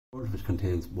which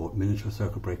contains both miniature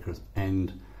circuit breakers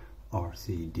and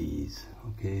RCDs.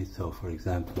 Okay, so for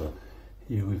example,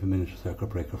 here we have a miniature circuit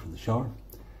breaker for the shower.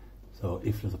 So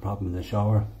if there's a problem in the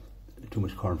shower, too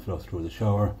much current flows through the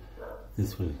shower,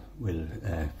 this will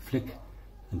flick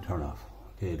and turn off.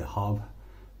 Okay, the hob,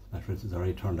 for instance, is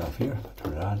already turned off here.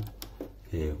 Turn it on.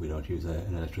 Okay, we don't use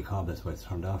an electric hob, that's why it's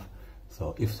turned off.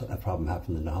 So if a problem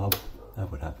happened in the hob,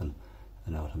 that would happen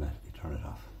and automatically turn it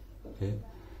off. Okay,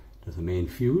 there's a main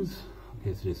fuse.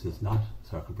 Okay, so this is not a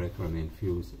circuit breaker, a main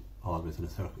fuse, always in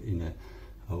a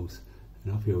house.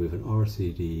 And up here we have an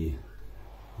RCD,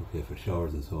 okay, for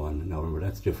showers and so on. Now remember,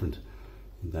 that's different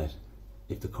in that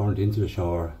if the current into the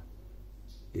shower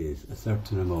is a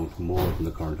certain amount more than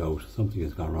the current out, something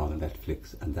has gone wrong and that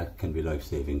flicks, and that can be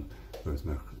life-saving, whereas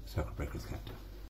circuit breakers can't.